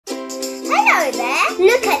Hello there!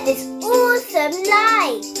 Look at this awesome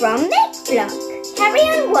light from Makeblock. Carry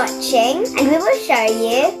on watching and we will show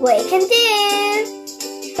you what it can do.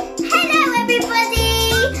 Hello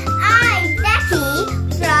everybody! I'm Becky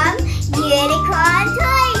from Unicorn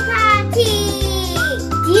Toy Party.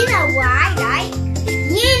 Do you know why I like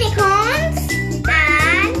unicorns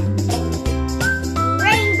and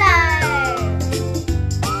rainbows?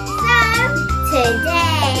 So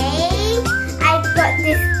today I've got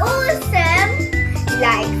this awesome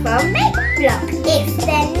light from Makeblock. It's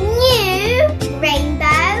the new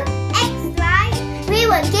Rainbow XLight. We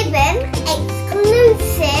were given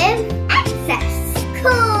exclusive access.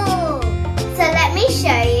 Cool! So let me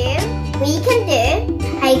show you what you can do,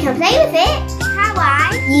 how you can play with it, how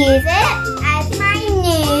I use it as my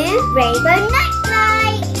new Rainbow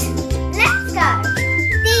Nightlight. Let's go!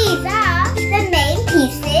 These are the main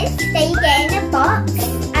pieces that you get in a box.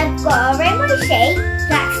 I've got a rainbow shaped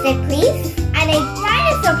plastic piece and a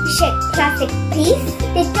dinosaur shaped plastic piece.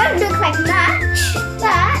 They don't look like much,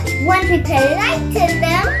 but once we put light in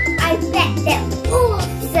them, I bet they're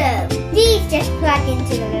awesome. These just plug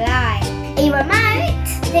into the light. A remote,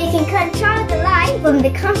 they can control the light from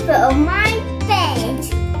the comfort of my bed.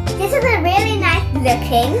 This is a really nice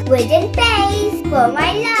looking wooden base for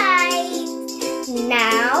my light.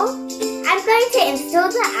 Now, I'm going to install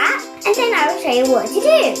the app and then I will show you what to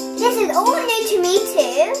do. This is all new to me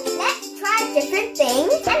too. Let's try different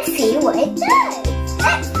things and see what it does.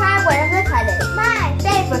 Let's try one of the colours. My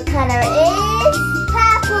favourite colour is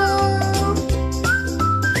purple.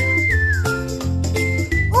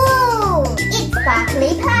 Ooh, it's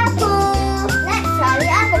sparkly purple. Let's try the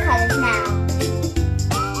other colours now.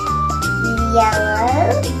 Yellow,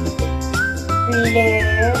 blue,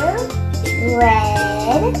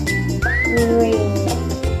 red, green,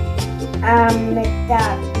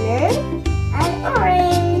 dark blue, and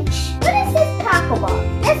orange. What is this purple one?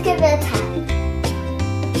 Let's give it a tap.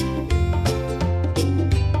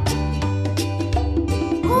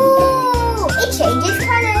 Ooh, it changes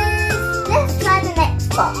colours. Let's try the next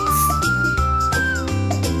box.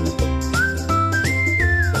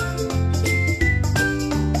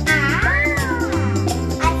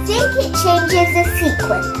 I think it changes the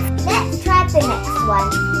sequence. Let's try the next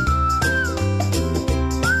one.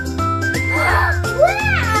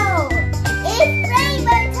 Wow! It's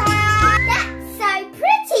rainbow time! That's so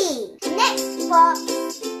pretty! Next box.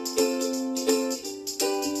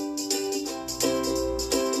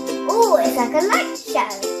 Oh, it's like a light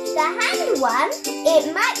show. The hand one, it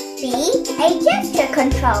might be a gesture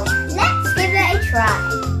control. Let's give it a try.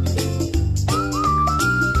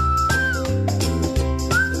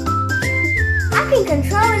 I can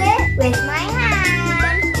control it with my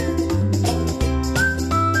hand.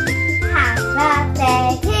 Happy birthday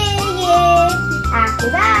to you. Happy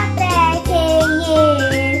birthday to you.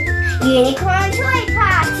 Unicorn Toy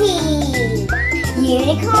Party.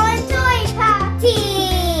 Unicorn Toy Party.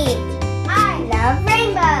 I love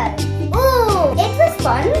rainbow. Ooh, it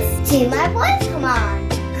responds to my voice command.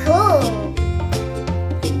 Cool.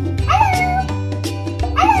 Hello.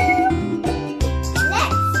 Hello.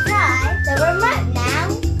 Let's try the remote now.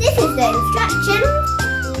 This is the instructions.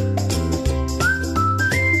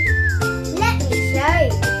 Let me show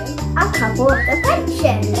you a couple of the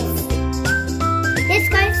functions. This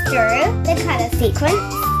goes through the colour sequence.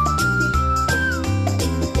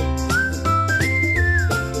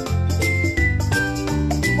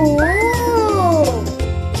 Ooh!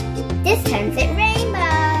 This turns it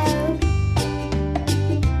rainbow.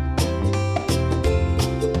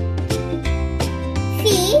 C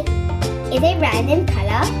is a random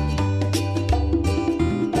colour.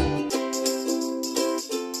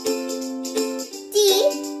 D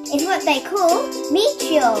is what they call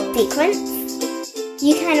meteor sequence.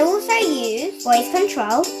 You can also use voice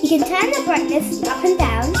control. You can turn the brightness up and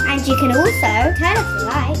down, and you can also turn off the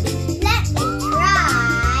light. Let me try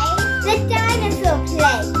the dinosaur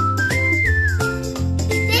plate.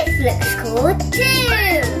 This looks cool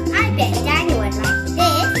too. I bet Daniel would like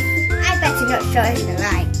this. I better not show him the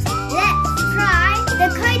light. Let's try the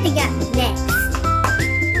coding app next.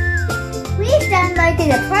 We've downloaded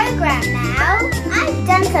a program now. I've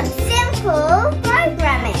done some simple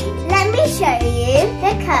programming. Let me show you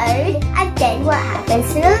the code and then what happens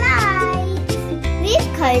to the light. We've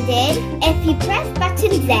coded if you press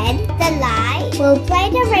button Z, the light will play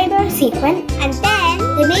the rainbow sequence and then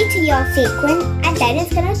the meteor sequence and then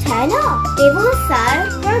it's going to turn off. We've also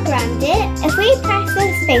programmed it. If we press the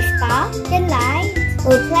spacebar, the light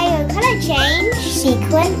will play a colour change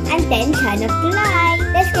sequence and then turn off the light.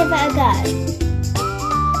 Let's give it a go.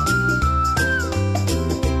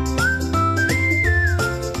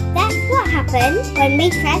 happen when we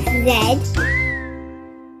press Z.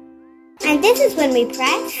 And this is when we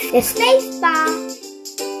press the space bar.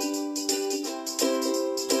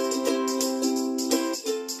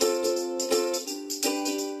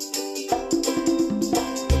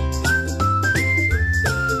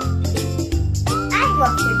 I'm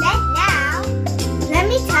off to bed now. Let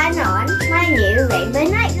me turn on my new rainbow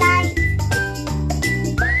nightlight.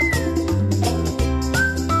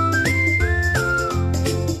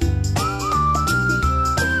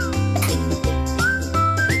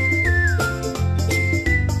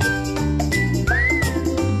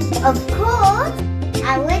 Of course,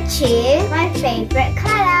 I would choose my favourite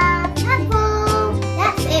colour, purple.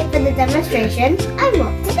 That's it for the demonstration. I'm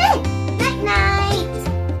off to bed. Night night.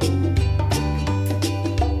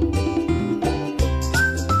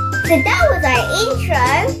 So that was our intro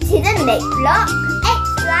to the Makeblock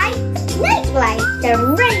XLight nightlight, the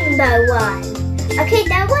rainbow one. Okay,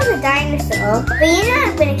 that was a dinosaur, but you know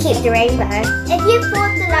I'm going to keep the rainbow. If you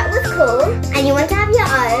thought that was cool and you want to have your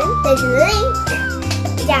own, there's a link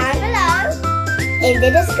down below in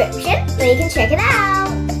the description where you can check it out.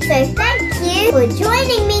 So thank you for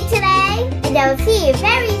joining me today, and I will see you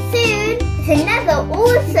very soon with another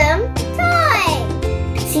awesome